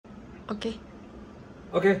Okay.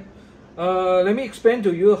 Okay. Let me explain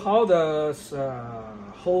to you how the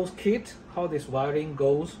whole kit, how this wiring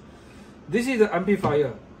goes. This is the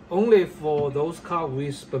amplifier only for those cars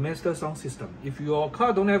with Burmester sound system. If your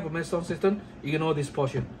car don't have Burmester sound system, ignore this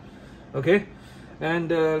portion. Okay.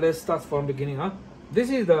 And let's start from beginning. This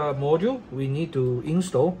is the module we need to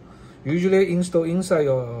install. Usually install inside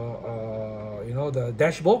your the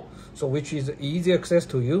dashboard, so which is easy access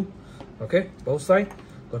to you. Okay, both sides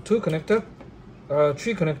got two connector,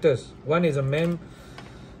 three connectors. One is a main,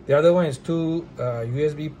 the other one is two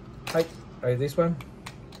USB type, like this one.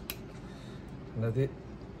 And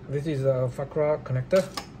this is a Fakra connector.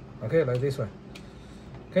 Okay, like this one.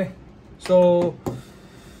 Okay, so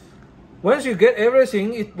once you get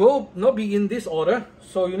everything, it will not be in this order,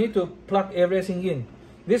 so you need to plug everything in.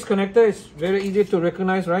 This connector is very easy to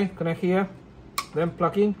recognize, right? Connect here, then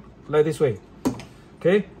plug in like this way.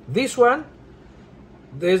 Okay, this one,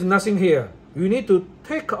 there's nothing here. You need to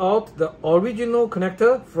take out the original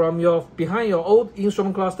connector from your behind your old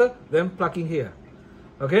instrument cluster, then plug in here.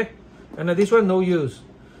 Okay, and this one no use.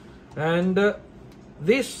 And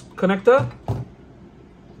this connector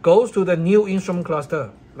goes to the new instrument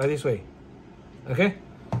cluster like this way. Okay,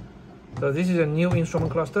 so this is a new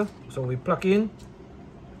instrument cluster, so we plug in.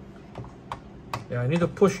 Yeah, I need to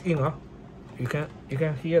push in. You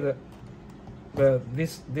can hear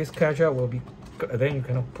this catcher will be, then you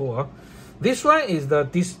cannot pull. This one is the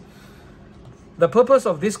purpose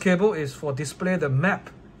of this cable is for display the map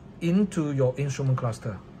into your instrument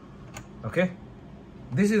cluster. Okay,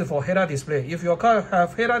 this is for header display. If your car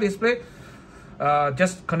have header display,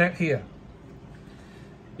 just connect here.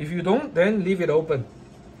 If you don't, then leave it open.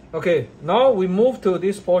 Okay, now we move to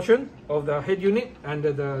this portion of the head unit and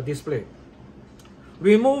the display.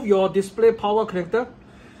 Remove your display power connector,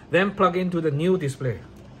 then plug into the new display.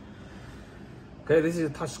 Okay, this is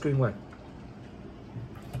a touchscreen one.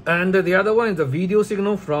 And the other one is the video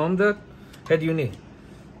signal from the head unit.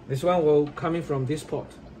 This one will coming from this port.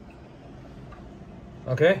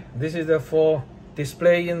 Okay, this is for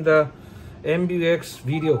display in the MBUX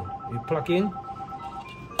video. You plug in.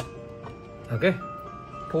 Okay,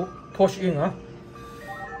 push in.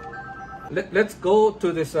 Let's go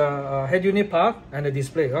to this head unit part and the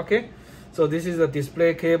display. Okay, so this is the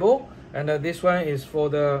display cable, and this one is for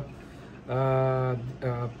the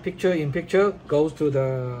picture in picture goes to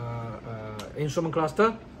the instrument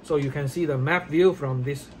cluster, so you can see the map view from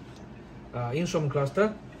this instrument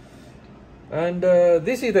cluster. And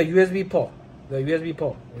this is the USB port. The USB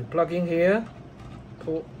port. You plug in here,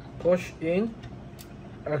 push in.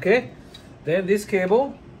 Okay, then this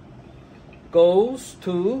cable goes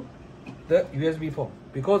to the USB port,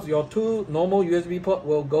 because your two normal USB port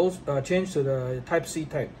will go change to the Type C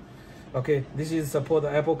type. Okay, this is support the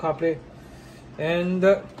Apple CarPlay. And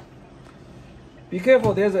be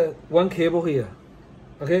careful, there's one cable here.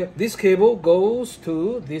 Okay, this cable goes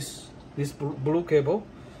to this blue cable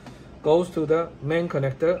goes to the main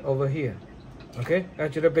connector over here. Okay,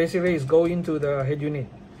 actually basically it's going to the head unit.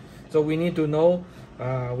 So we need to know,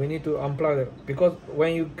 we need to unplug it, because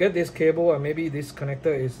when you get this cable, maybe this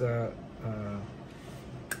connector is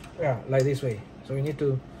yeah, like this way. So you need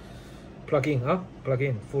to plug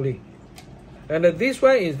in fully. And this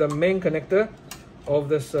one is the main connector of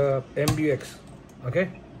this MBUX. Okay,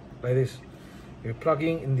 like this. You plug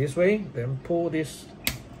in this way, then pull this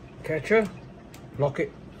catcher, lock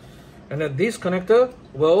it, and this connector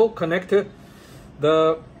will connect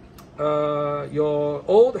the your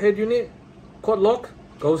old head unit cord lock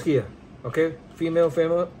goes here. Okay, female,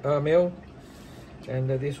 male, and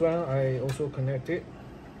this one I also connected,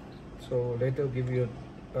 so later give you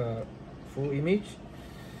a full image.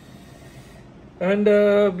 And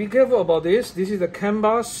be careful about this. This is the CAN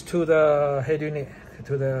bus to the head unit,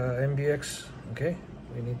 to the MBUX. Okay,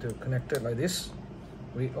 we need to connect it like this.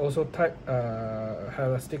 We also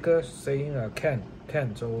have a sticker saying CAN,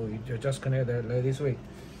 so you just connect it like this way.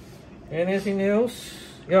 Anything else?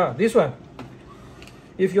 Yeah, this one.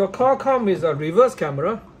 If your car comes with a reverse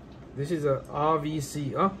camera, this is a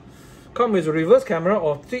RVC. Come with a reverse camera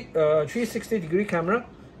or 360-degree camera.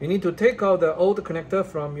 You need to take out the old connector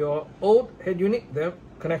from your old head unit, then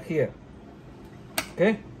connect here.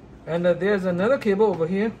 Okay, and there's another cable over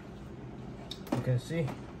here. You can see.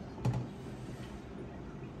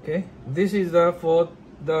 Okay, this is for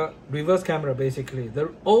the reverse camera. Basically,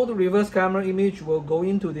 the old reverse camera image will go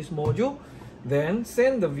into this module, then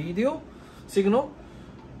send the video signal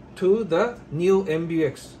to the new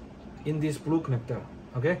MBUX in this blue connector.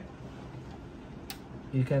 Okay,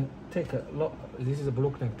 you can take a look. This is a blue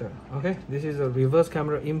connector. Okay, this is a reverse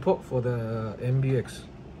camera input for the MBUX.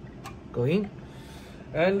 Go in,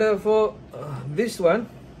 And for this one,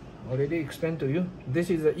 already explained to you, this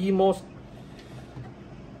is the EMOS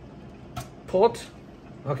port.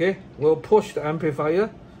 Okay, will push the amplifier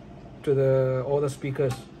to all the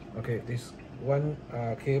speakers. Okay, this one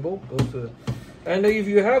cable goes to and if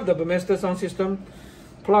you have the Burmester sound system,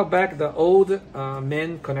 plug back the old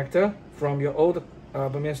main connector from your old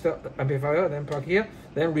Burmester amplifier, then plug here,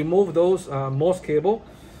 then remove those MOS cable,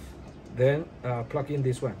 then plug in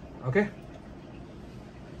this one. Okay.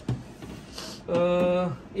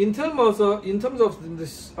 In terms of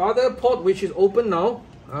this other port which is open now,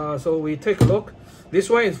 so we take a look. This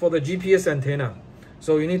one is for the GPS antenna,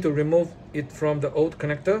 so you need to remove it from the old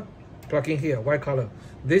connector, plug in here, white color.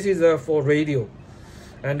 This is for radio,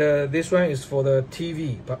 and this one is for the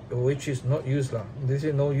TV, but which is not used now. This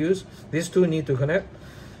is no use. These two need to connect,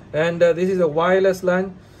 and this is a wireless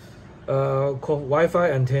LAN called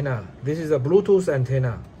Wi-Fi antenna. This is a Bluetooth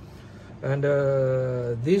antenna, and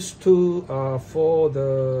these two are for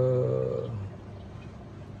the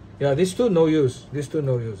these two no use. These two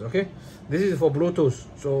no use. Okay, this is for Bluetooth.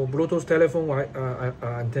 So Bluetooth telephone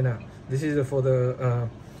antenna. This is for the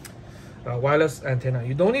wireless antenna.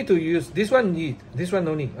 You don't need to use this one. This one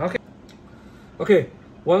no need. Okay. Okay.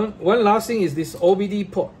 One last thing is this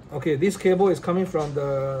OBD port. Okay, this cable is coming from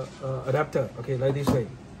the adapter. Okay, like this way.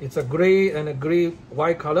 It's a gray and a gray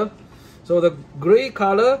white color. So the gray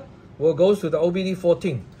color will go to the OBD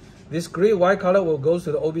 14. This gray white color will go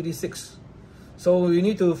to the OBD 6. So you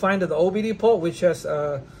need to find the OBD port which has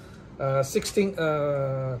 16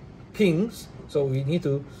 pins. So we need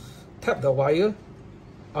to tap the wire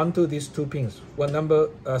onto these two pins, one number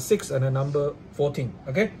 6 and a number 14.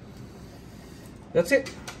 Okay, that's it.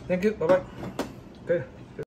 Thank you. Bye bye. Okay.